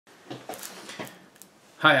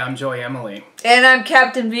Hi, I'm Joy Emily. And I'm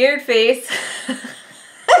Captain Beardface.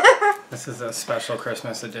 This is a special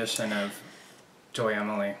Christmas edition of Joy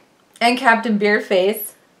Emily. And Captain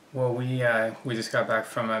Beardface. Well, we just got back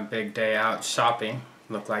from a big day out shopping.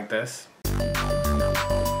 Look like this.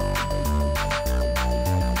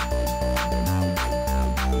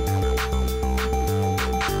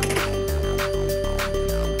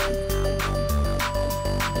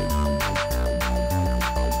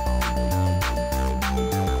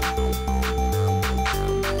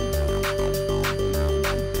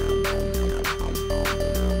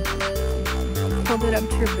 Hold it up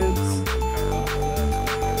to your boobs.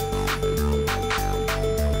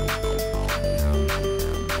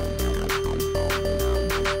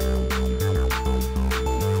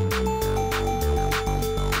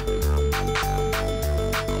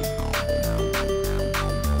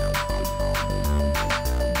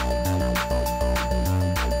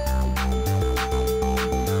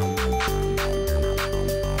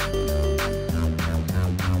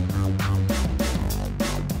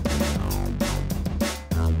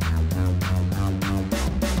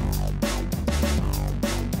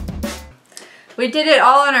 We did it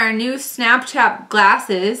all on our new Snapchat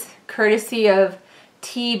glasses, courtesy of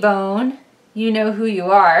T-Bone. You know who you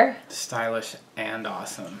are. Stylish and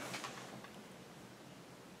awesome.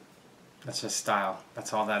 That's just style.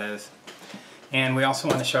 That's all that is. And we also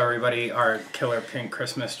want to show everybody our killer pink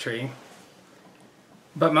Christmas tree.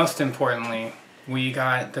 But most importantly, we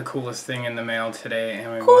got the coolest thing in the mail today,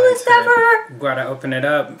 and we Coolest ever! gotta open it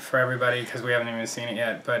up for everybody because we haven't even seen it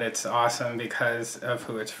yet. But it's awesome because of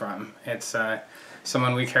who it's from. It's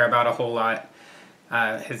someone we care about a whole lot.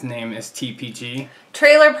 His name is TPG.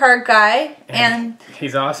 Trailer Park Guy, and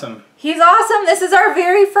he's awesome. He's awesome. This is our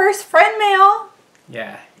very first friend mail.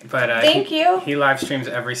 Yeah, but thank you. He live streams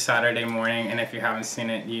every Saturday morning, and if you haven't seen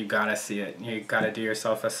it, you gotta see it. You gotta do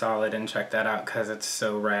yourself a solid and check that out because it's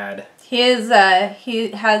so rad. He is.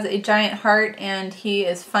 He has a giant heart, and he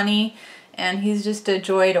is funny, and he's just a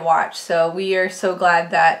joy to watch. So we are so glad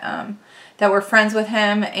that that we're friends with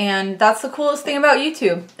him, and that's the coolest thing about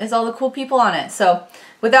YouTube is all the cool people on it. So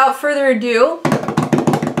without further ado,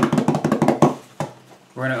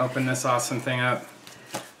 we're gonna open this awesome thing up.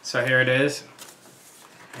 So here it is.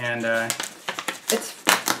 And that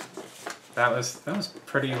was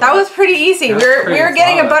pretty. That was pretty easy. We were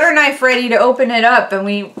getting a butter knife ready to open it up, and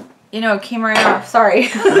we, it came right off. Sorry. You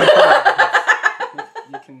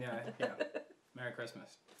can, yeah. Merry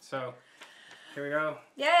Christmas. So here we go.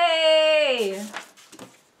 Yay!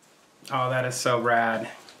 Oh, that is so rad.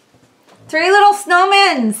 3 little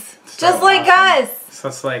snowmans, So just like awesome. us. So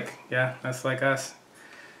it's like, yeah, that's like us.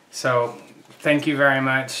 So thank you very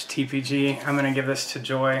much, TPG. I'm gonna give this to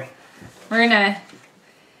Joy. We're gonna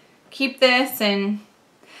keep this, and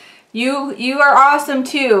you are awesome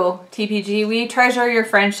too, TPG. We treasure your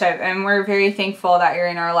friendship, and we're very thankful that you're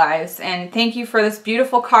in our lives. And thank you for this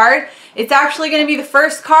beautiful card. It's actually gonna be the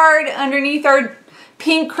first card underneath our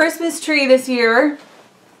pink Christmas tree this year.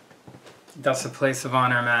 That's a place of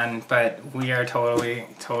honor, man, but we are totally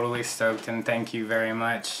stoked, and thank you very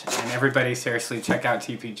much. And everybody, seriously, check out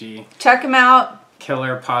TPG. Check him out.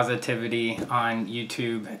 Killer Positivity on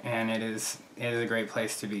YouTube, and it is a great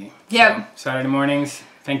place to be. Yep. So, Saturday mornings,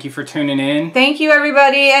 thank you for tuning in. Thank you,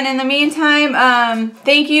 everybody, and in the meantime,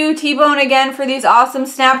 thank you, T-Bone, again for these awesome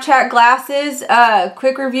Snapchat glasses.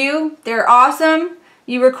 Quick review, they're awesome.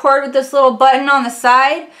 You record with this little button on the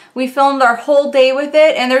side. We filmed our whole day with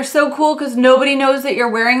it, and they're so cool because nobody knows that you're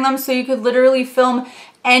wearing them, so you could literally film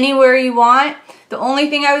anywhere you want. The only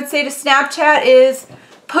thing I would say to Snapchat is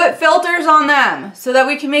put filters on them so that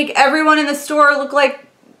we can make everyone in the store look like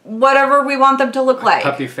whatever we want them to look like.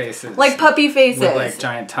 Puppy faces. Like puppy faces. With like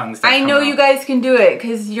giant tongues. I know you guys can do it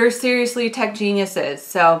because you're seriously tech geniuses.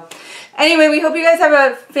 So anyway, we hope you guys have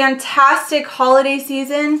a fantastic holiday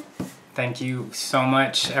season. Thank you so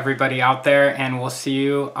much, everybody out there, and we'll see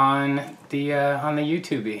you on the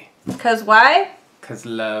YouTube. Because why? Because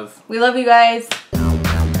love. We love you guys.